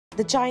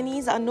The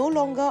Chinese are no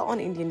longer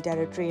on Indian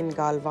territory in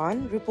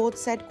Galwan,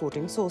 reports said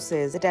quoting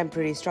sources. The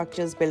temporary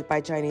structures built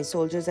by Chinese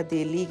soldiers at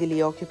the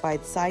illegally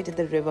occupied site at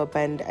the River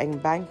Bend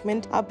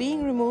embankment are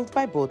being removed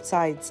by both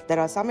sides. There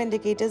are some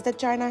indicators that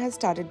China has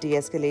started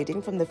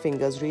de-escalating from the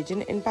Fingers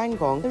region in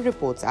Pangong, the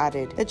reports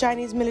added. The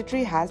Chinese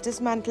military has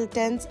dismantled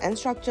tents and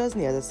structures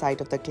near the site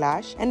of the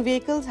clash, and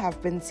vehicles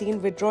have been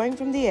seen withdrawing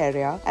from the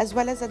area, as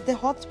well as at the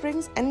Hot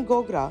Springs and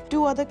Gogra,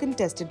 two other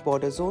contested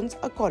border zones,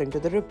 according to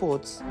the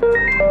reports.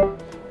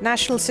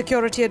 National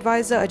Security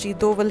Advisor Ajit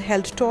Doval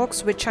held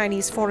talks with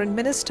Chinese Foreign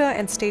Minister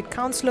and State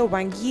Councillor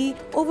Wang Yi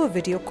over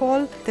video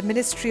call, the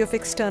Ministry of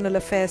External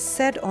Affairs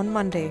said on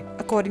Monday.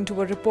 According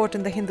to a report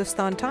in the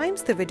Hindustan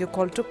Times, the video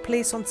call took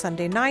place on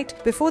Sunday night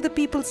before the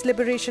People's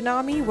Liberation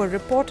Army were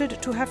reported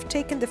to have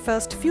taken the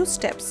first few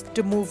steps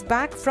to move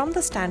back from the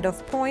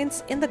standoff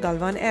points in the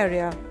Galwan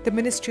area. The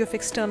Ministry of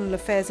External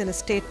Affairs in a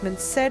statement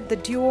said the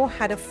duo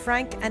had a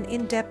frank and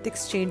in-depth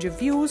exchange of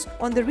views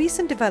on the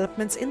recent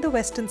developments in the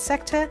western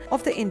sector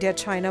of the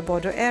India-China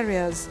border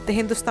areas. The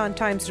Hindustan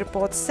Times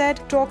report said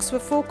talks were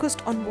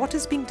focused on what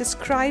is being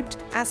described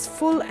as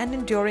full and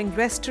enduring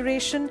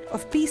restoration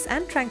of peace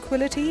and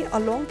tranquility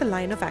along the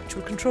line of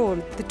actual control.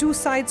 The two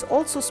sides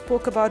also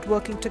spoke about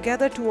working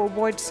together to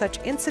avoid such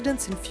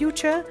incidents in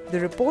future,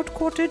 the report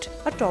quoted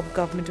a top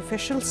government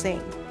official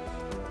saying.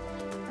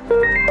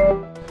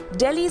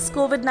 Delhi's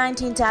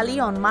COVID-19 tally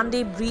on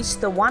Monday breached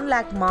the 1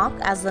 lakh mark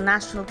as the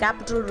national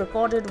capital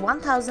recorded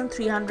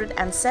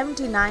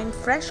 1,379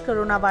 fresh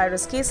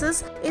coronavirus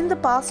cases in the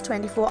past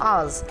 24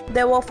 hours.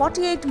 There were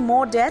 48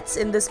 more deaths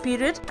in this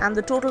period, and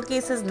the total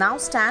cases now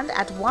stand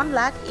at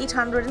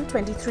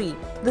 1,823.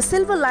 The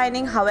silver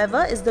lining,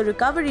 however, is the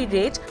recovery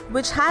rate,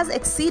 which has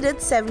exceeded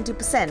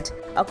 70%.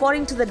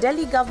 According to the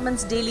Delhi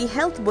government's daily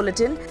health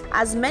bulletin,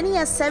 as many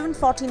as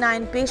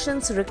 749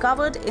 patients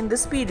recovered in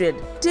this period.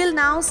 Till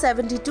now,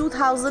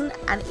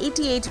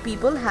 72,088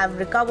 people have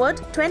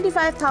recovered,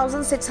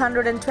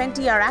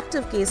 25,620 are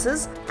active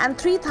cases, and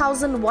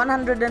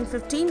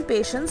 3,115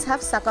 patients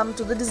have succumbed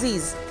to the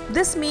disease.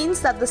 This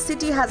means that the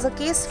city has a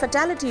case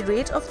fatality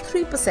rate of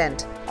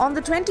 3%. On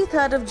the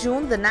 23rd of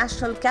June, the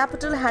national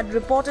capital had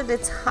reported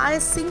its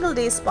highest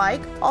single-day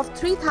spike of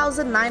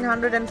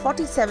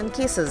 3,947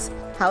 cases.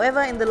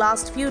 However, in the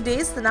last few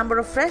days, the number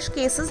of fresh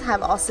cases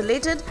have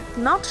oscillated,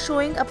 not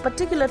showing a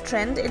particular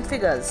trend in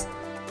figures.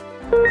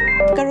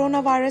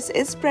 Coronavirus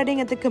is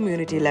spreading at the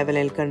community level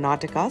in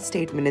Karnataka,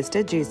 State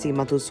Minister J.C.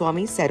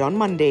 Mathuswamy said on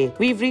Monday.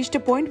 We've reached a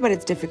point where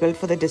it's difficult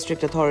for the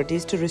district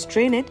authorities to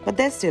restrain it, but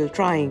they're still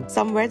trying.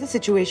 Somewhere the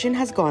situation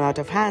has gone out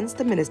of hands,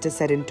 the minister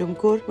said in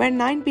Tumkur, where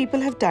 9 people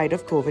have died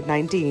of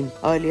COVID-19.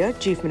 Earlier,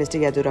 Chief Minister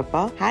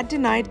Yediyurappa had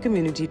denied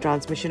community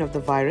transmission of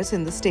the virus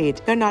in the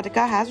state.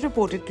 Karnataka has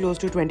reported close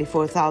to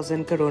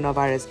 24,000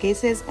 coronavirus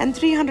cases and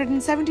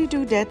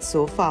 372 deaths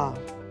so far.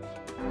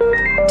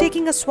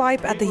 Taking a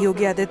swipe at the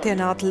Yogi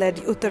Adityanath-led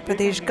Uttar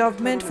Pradesh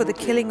government for the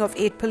killing of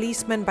 8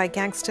 policemen by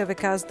gangster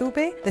Vikas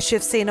Dubey, the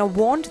Shiv Sena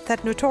warned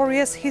that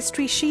notorious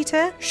history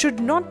sheeter should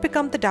not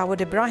become the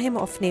Dawood Ibrahim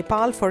of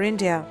Nepal for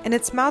India. In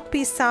its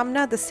mouthpiece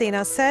Samna, the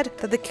Sena said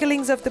that the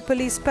killings of the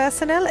police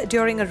personnel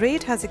during a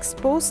raid has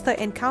exposed the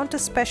encounter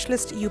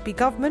specialist UP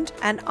government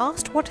and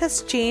asked what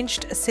has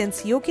changed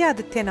since Yogi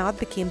Adityanath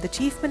became the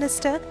chief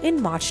minister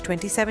in March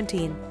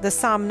 2017. The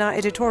Samna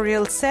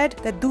editorial said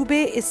that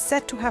Dubey is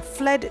said to have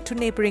fled to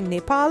neighboring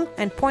Nepal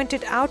and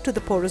pointed out to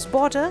the porous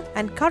border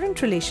and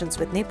current relations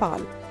with Nepal.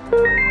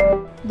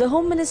 The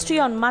Home Ministry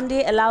on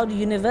Monday allowed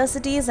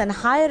universities and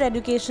higher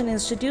education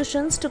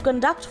institutions to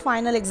conduct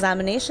final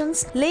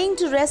examinations, laying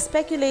to rest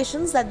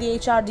speculations that the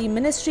HRD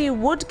Ministry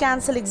would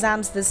cancel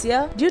exams this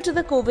year due to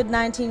the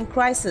COVID-19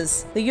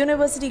 crisis. The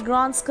University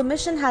Grants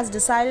Commission has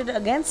decided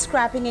against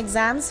scrapping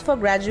exams for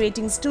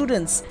graduating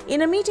students.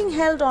 In a meeting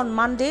held on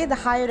Monday, the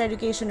higher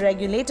education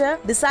regulator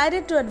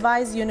decided to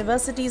advise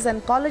universities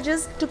and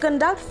colleges to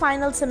conduct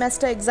final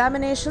semester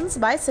examinations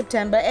by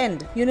September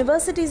end.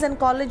 Universities and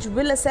colleges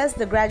will assess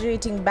the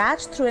graduating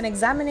batch through an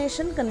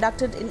examination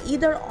conducted in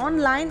either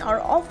online or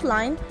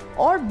offline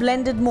or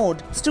blended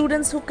mode.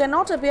 Students who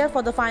cannot appear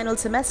for the final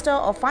semester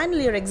or final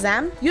year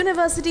exam,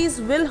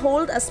 universities will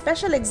hold a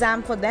special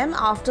exam for them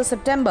after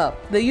September.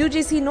 The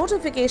UGC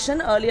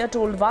notification earlier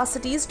told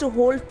varsities to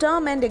hold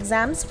term-end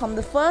exams from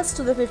the 1st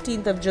to the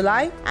 15th of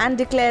July and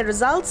declare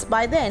results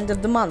by the end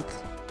of the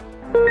month.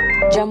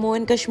 Jammu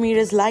and Kashmir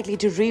is likely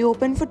to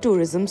reopen for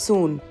tourism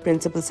soon.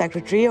 Principal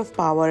Secretary of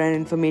Power and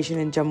Information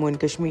in Jammu and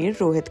Kashmir,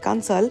 Rohit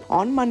Kansal,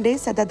 on Monday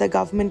said that the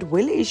government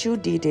will issue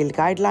detailed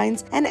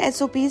guidelines and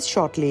SOPs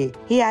shortly.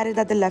 He added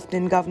that the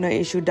Lieutenant Governor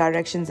issued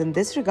directions in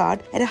this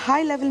regard at a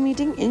high-level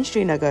meeting in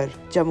Srinagar.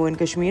 Jammu and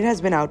Kashmir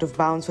has been out of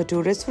bounds for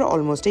tourists for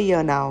almost a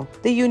year now.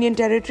 The Union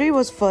Territory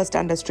was first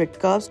under strict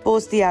curbs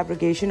post the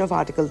abrogation of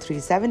Article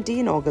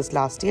 370 in August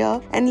last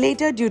year and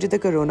later due to the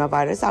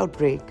coronavirus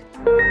outbreak.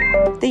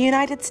 The United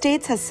United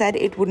States has said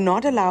it would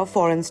not allow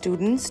foreign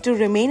students to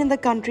remain in the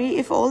country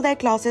if all their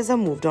classes are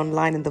moved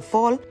online in the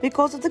fall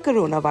because of the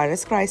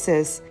coronavirus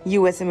crisis.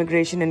 U.S.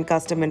 Immigration and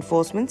Custom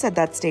Enforcement said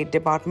that State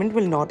Department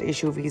will not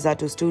issue visa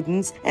to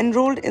students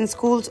enrolled in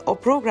schools or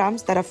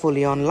programs that are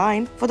fully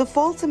online for the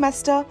fall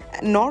semester,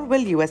 nor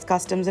will U.S.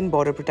 Customs and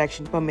Border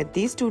Protection permit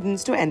these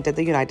students to enter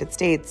the United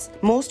States.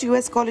 Most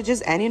U.S.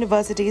 colleges and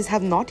universities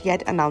have not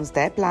yet announced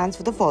their plans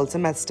for the fall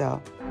semester.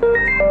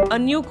 A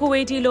new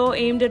Kuwaiti law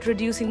aimed at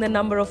reducing the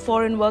number of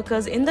foreign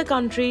workers in the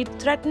country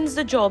threatens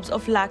the jobs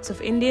of lakhs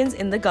of Indians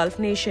in the Gulf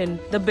nation.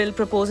 The bill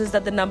proposes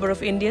that the number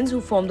of Indians who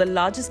form the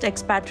largest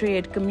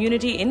expatriate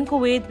community in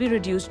Kuwait be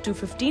reduced to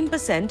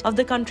 15% of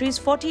the country's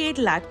 48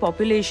 lakh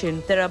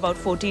population. There are about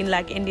 14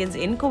 lakh Indians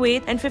in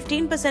Kuwait, and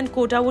 15%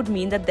 quota would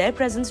mean that their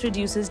presence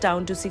reduces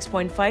down to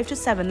 6.5 to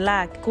 7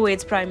 lakh.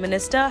 Kuwait's Prime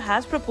Minister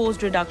has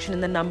proposed reduction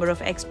in the number of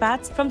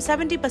expats from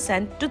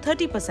 70% to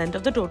 30%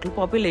 of the total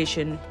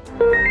population.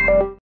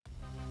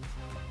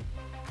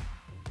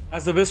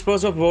 As the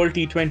whispers of World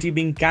T20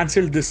 being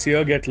cancelled this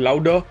year get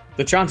louder,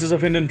 the chances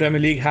of Indian Premier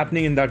League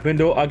happening in that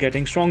window are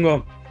getting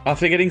stronger.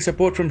 After getting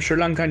support from Sri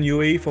Lanka and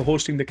UAE for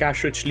hosting the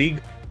cash-rich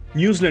league,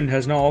 New Zealand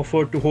has now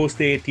offered to host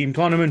the 8-team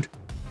tournament.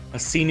 A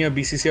senior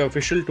BCCI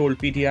official told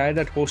PTI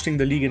that hosting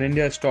the league in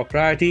India is top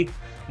priority,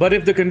 but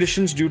if the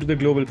conditions due to the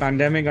global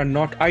pandemic are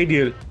not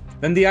ideal,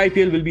 then the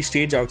IPL will be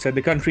staged outside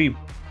the country.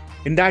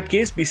 In that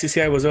case,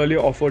 BCCI was earlier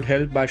offered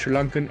help by Sri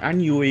Lankan and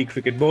UAE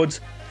cricket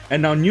boards,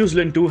 and now New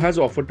Zealand too has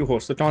offered to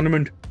host the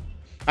tournament.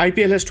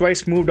 IPL has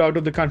twice moved out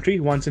of the country,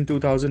 once in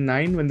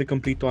 2009 when the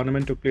complete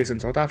tournament took place in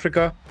South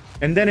Africa,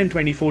 and then in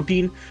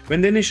 2014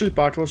 when the initial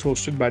part was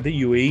hosted by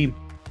the UAE.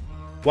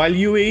 While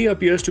UAE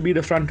appears to be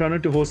the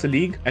frontrunner to host the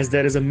league, as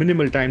there is a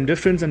minimal time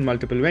difference and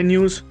multiple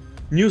venues,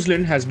 New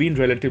Zealand has been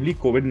relatively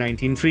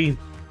COVID-19 free.